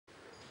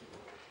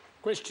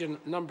Question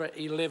number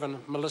 11,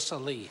 Melissa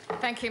Lee.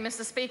 Thank you,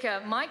 Mr.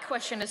 Speaker. My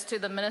question is to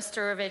the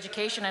Minister of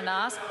Education and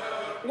asks,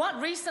 what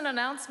recent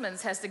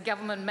announcements has the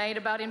government made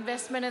about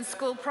investment in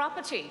school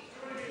property?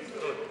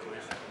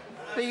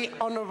 The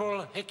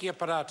Honourable Hikia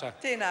Parata.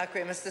 Tēnā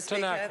koe, Mr.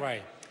 Speaker. Tēnā koe.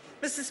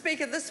 Mr.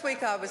 Speaker, this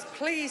week I was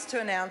pleased to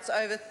announce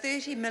over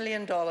 $30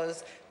 million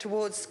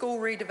towards school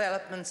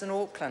redevelopments in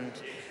Auckland.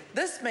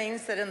 This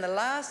means that in the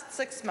last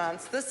 6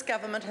 months, this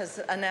government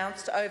has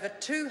announced over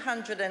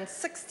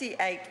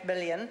 $268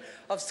 million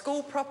of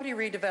school property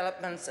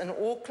redevelopments in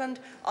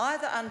Auckland,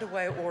 either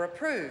underway or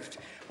approved.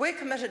 We're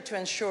committed to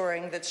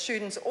ensuring that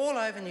students all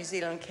over New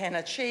Zealand can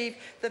achieve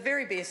the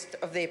very best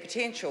of their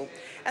potential.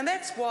 And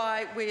that's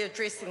why we're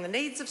addressing the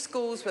needs of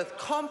schools with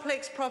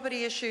complex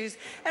property issues,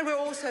 and we're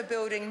also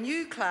building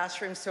new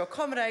classrooms to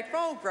accommodate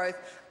role growth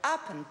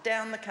up and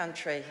down the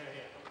country.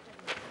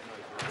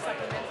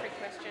 Supplementary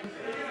question.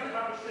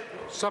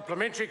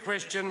 Supplementary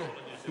question,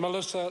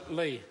 Melissa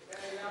Lee.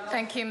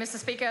 Thank you, Mr.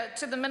 Speaker.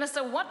 To the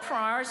Minister, what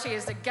priority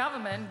is the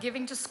government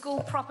giving to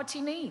school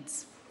property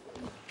needs?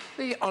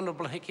 The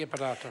Honourable Hikia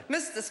Parata.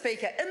 Mr.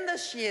 Speaker, in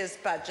this year's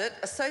budget,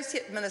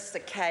 Associate Minister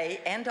Kay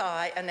and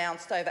I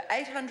announced over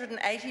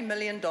 $880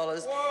 million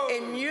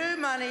in new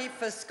money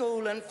for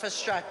school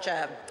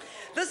infrastructure.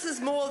 This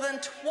is more than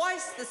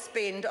twice the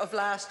spend of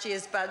last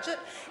year's budget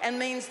and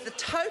means the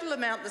total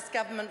amount this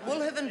government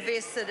will have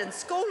invested in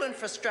school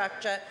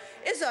infrastructure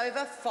is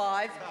over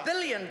 $5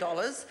 billion,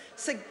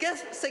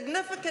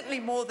 significantly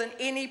more than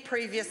any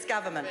previous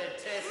government.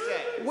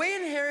 Fantastic. We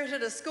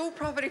inherited a school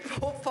property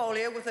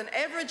portfolio with an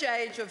average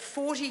age of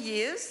 40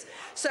 years,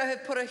 so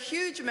have put a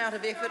huge amount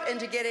of effort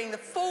into getting the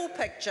full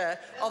picture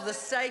of the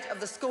state of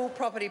the school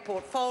property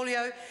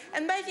portfolio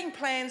and making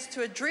plans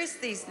to address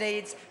these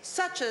needs,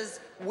 such as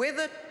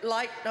weather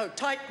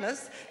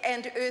tightness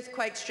and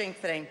earthquake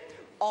strengthening.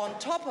 On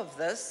top of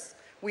this,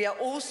 we are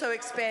also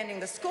expanding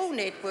the school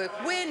network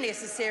where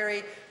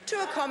necessary to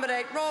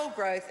accommodate role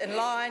growth in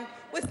line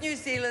with New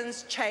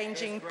Zealand's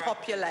changing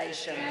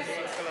population.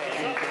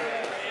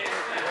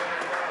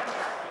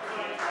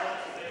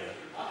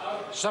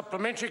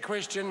 Supplementary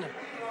question,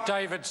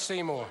 David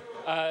Seymour.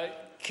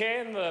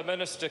 Can the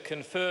Minister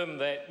confirm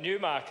that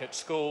Newmarket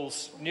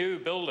School's new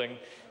building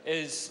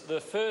is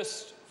the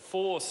first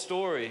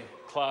 4-storey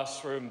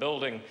classroom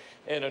building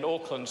in an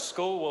Auckland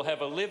school, will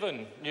have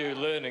 11 new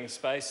learning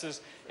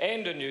spaces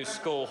and a new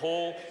school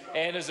hall,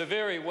 and is a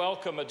very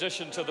welcome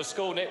addition to the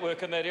school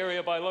network in that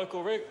area by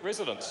local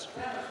residents?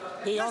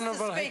 The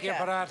Honourable Hikia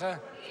Parata.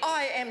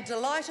 I am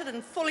delighted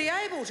and fully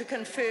able to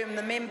confirm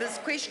the member's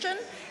question,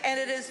 and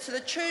it is to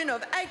the tune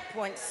of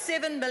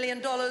 $8.7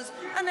 million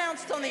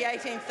announced on the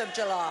 18th of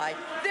July.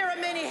 There are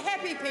many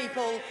happy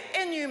people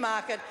in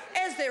Newmarket,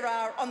 as there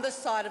are on this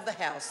side of the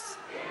House.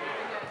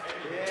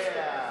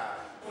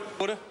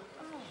 Order.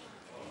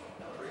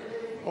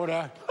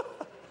 Order.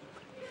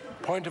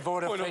 Point of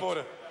order. Point of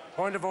order.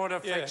 Point of order.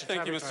 Yeah,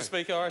 thank you, Mr.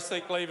 Speaker. I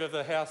seek leave of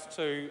the House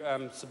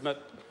to submit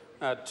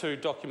 2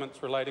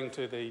 documents relating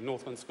to the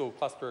Northland School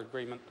Cluster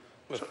Agreement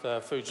with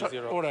Fuji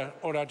Xerox.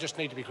 Order. I just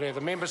need to be clear.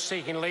 The member's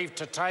seeking leave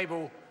to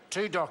table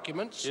 2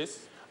 documents.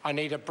 Yes. I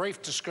need a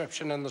brief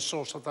description and the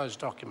source of those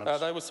documents.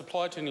 They were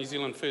supplied to New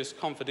Zealand First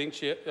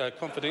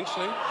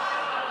confidentially,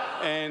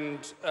 and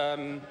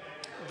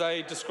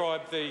they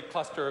describe the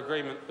cluster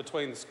agreement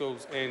between the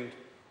schools and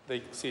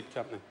the said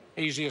company.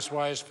 Easiest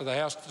way is for the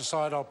House to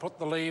decide. I'll put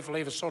the leave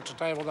is sought to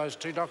table those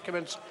 2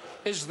 documents.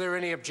 Is there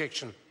any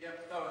objection?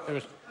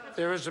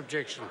 There is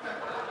objection.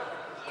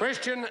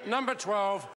 Question number 12.